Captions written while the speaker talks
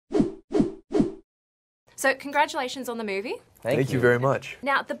So congratulations on the movie. Thank you very much.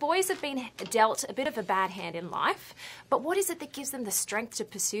 Now, the boys have been dealt a bit of a bad hand in life, but what is it that gives them the strength to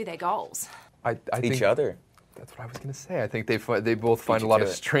pursue their goals? I think Each other. That's what I was going to say. I think they both find a lot of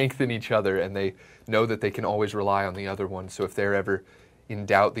strength in each other, and they know that they can always rely on the other one. So if they're ever in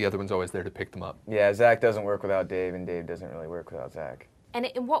doubt, the other one's always there to pick them up. Yeah, Zach doesn't work without Dave, and Dave doesn't really work without Zach. And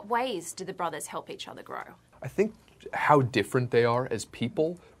in what ways do the brothers help each other grow? I think how different they are as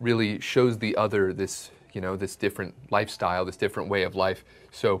people really shows the other this different lifestyle, this different way of life.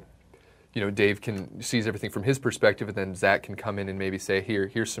 So, Dave sees everything from his perspective, and then Zach can come in and maybe say,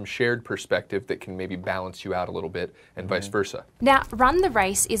 here's some shared perspective that can maybe balance you out a little bit, and vice versa. Now, run the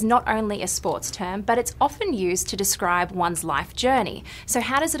race is not only a sports term, but it's often used to describe one's life journey. So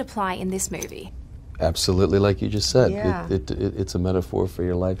how does it apply in this movie? Absolutely, like you just said. Yeah. It's a metaphor for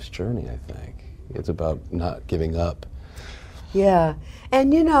your life's journey, I think. It's about not giving up. Yeah,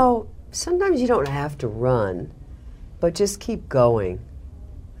 and sometimes you don't have to run, but just keep going.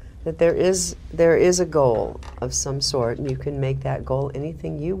 That there is a goal of some sort, and you can make that goal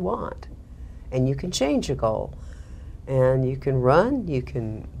anything you want. And you can change a goal. And you can run, you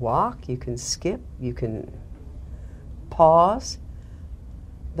can walk, you can skip, you can pause,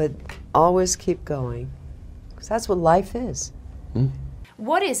 but always keep going. Because that's what life is.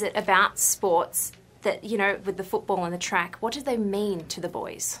 What is it about sports that, with the football and the track, what do they mean to the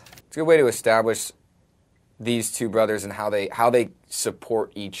boys? It's a good way to establish these two brothers and how they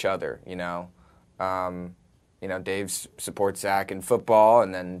support each other. Dave supports Zach in football,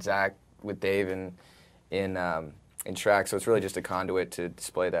 and then Zach with Dave in track. So it's really just a conduit to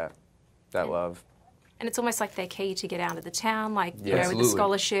display that love. And it's almost like they're key to get out of the town, with the Absolutely.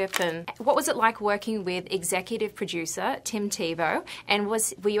 scholarship. And what was it like working with executive producer Tim Tebow? And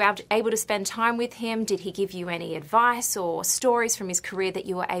were you able to spend time with him? Did he give you any advice or stories from his career that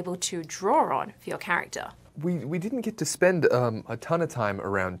you were able to draw on for your character? We didn't get to spend a ton of time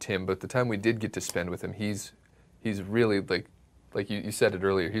around Tim, but the time we did get to spend with him, he's really, like you said it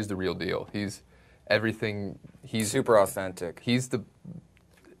earlier, he's the real deal. He's everything. He's super authentic. He's the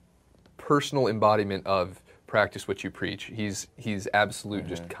personal embodiment of practice what you preach. He's absolute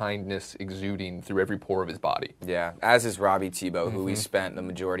just kindness exuding through every pore of his body. Yeah, as is Robbie Tebow, who we spent the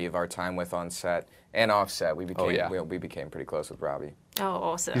majority of our time with on set and off set. We became pretty close with Robbie. Oh,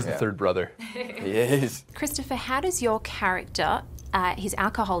 awesome. He's the third brother. He is. Christopher, how does your character, his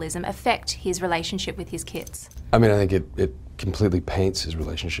alcoholism, affect his relationship with his kids? I mean, I think it completely paints his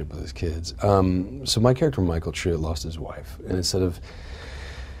relationship with his kids. So my character, Michael Triet, lost his wife, and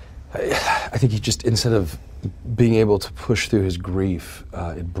I think instead of being able to push through his grief,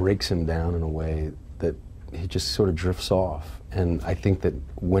 it breaks him down in a way that he just sort of drifts off. And I think that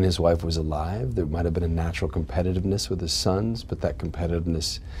when his wife was alive, there might have been a natural competitiveness with his sons, but that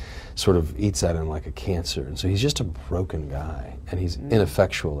competitiveness sort of eats at him like a cancer. And so he's just a broken guy, and he's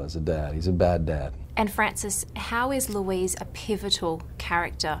ineffectual as a dad. He's a bad dad. And Francis, how is Louise a pivotal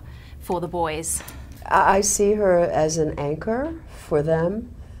character for the boys? I see her as an anchor for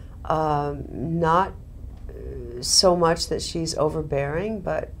them. Not so much that she's overbearing,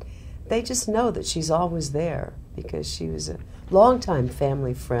 but they just know that she's always there because she was a longtime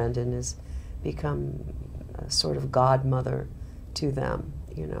family friend and has become a sort of godmother to them,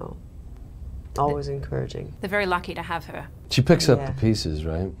 always encouraging. They're very lucky to have her. She picks up the pieces,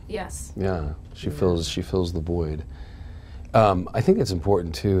 right? Yes. Yeah, she fills the void. I think it's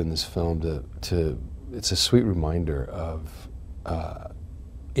important too in this film it's a sweet reminder of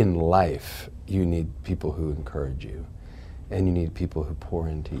in life, you need people who encourage you, and you need people who pour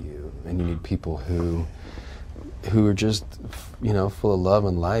into you, and you need people who are just, full of love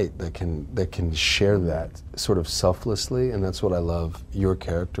and light that can share that sort of selflessly, and that's what I love your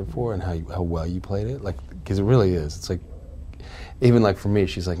character for, and how well you played it, because it really is. It's like, even for me,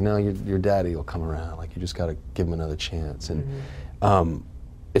 she's like, no, your daddy will come around. You just got to give him another chance, and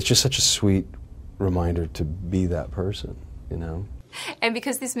it's just such a sweet reminder to be that person, And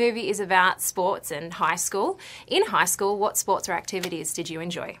because this movie is about sports and high school, in high school, what sports or activities did you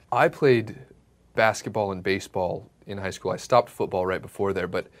enjoy? I played basketball and baseball in high school. I stopped football right before there,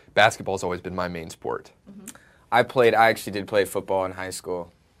 but basketball's always been my main sport. I actually did play football in high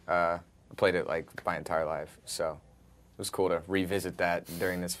school. I played it my entire life, so it was cool to revisit that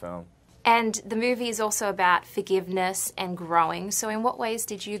during this film. And the movie is also about forgiveness and growing. So in what ways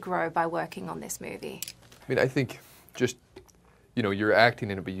did you grow by working on this movie? I think just, you're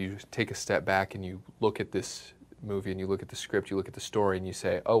acting in it, but you take a step back and you look at this movie and you look at the script, you look at the story, and you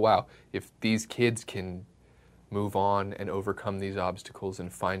say, oh wow, if these kids can move on and overcome these obstacles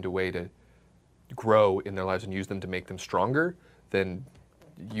and find a way to grow in their lives and use them to make them stronger, then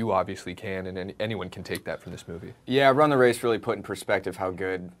you obviously can, and anyone can take that from this movie. Yeah, Run the Race really put in perspective how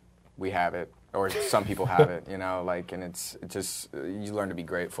good we have it, or some people have it, you know, like, and it's just, you learn to be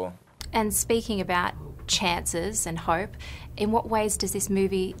grateful. And speaking about chances and hope, in what ways does this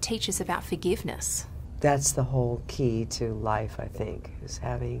movie teach us about forgiveness? That's the whole key to life, I think, is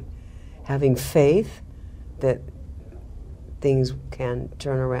having faith that things can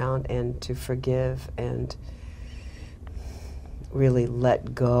turn around, and to forgive and really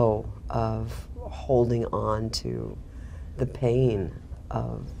let go of holding on to the pain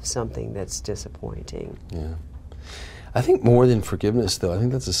of something that's disappointing. Yeah. I think more than forgiveness, though, I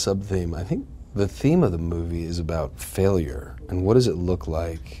think that's a sub-theme. I think the theme of the movie is about failure, and what does it look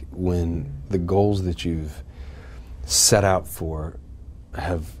like when the goals that you've set out for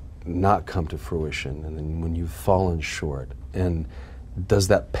have not come to fruition, and then when you've fallen short, and does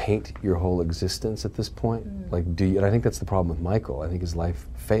that paint your whole existence at this point? Like, and I think that's the problem with Michael. I think his life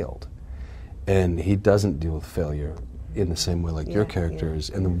failed, and he doesn't deal with failure in the same way like your characters,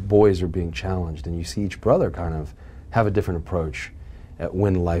 and the boys are being challenged, and you see each brother kind of have a different approach at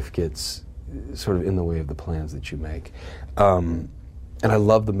when life gets sort of in the way of the plans that you make. And I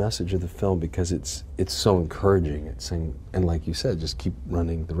love the message of the film because it's so encouraging. It's saying, and like you said, just keep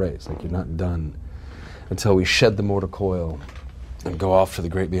running the race. Like, you're not done until we shed the mortal coil and go off to the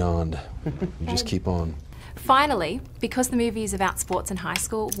great beyond. You just keep on. Finally, because the movie is about sports in high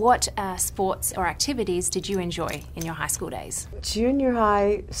school, what sports or activities did you enjoy in your high school days? Junior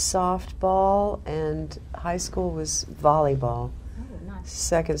high, softball, and high school was volleyball. Oh, nice.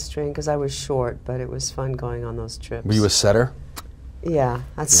 Second string, because I was short, but it was fun going on those trips. Were you a setter? Yeah,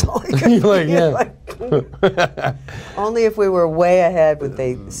 that's all I could Like, do. yeah. Only if we were way ahead would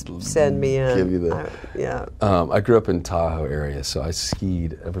they send me in. Give you the, yeah. I grew up in Tahoe area, so I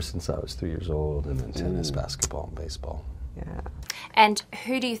skied ever since I was 3 years old, and then tennis, basketball, and baseball. Yeah. And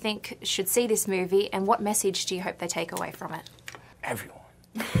who do you think should see this movie, and what message do you hope they take away from it? Everyone.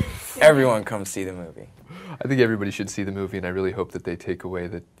 Everyone come see the movie. I think everybody should see the movie, and I really hope that they take away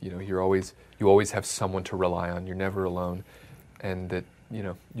that, you know, you always have someone to rely on. You're never alone, and that, you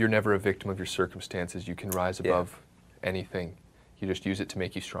know, you're never a victim of your circumstances. You can rise above anything. You just use it to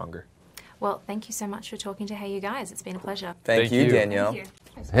make you stronger. Well, thank you so much for talking to Hey You Guys. It's been a pleasure. Thank you, Danielle. Thank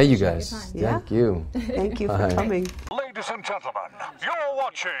you. Hey, you guys. Yeah. Thank you. Thank you for Bye. coming. Ladies and gentlemen, you're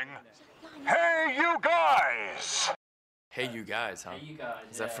watching Hey You Guys! Hey You Guys, huh? Hey You Guys.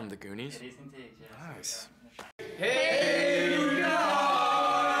 Is that from the Goonies? It is indeed, yes. Nice. Hey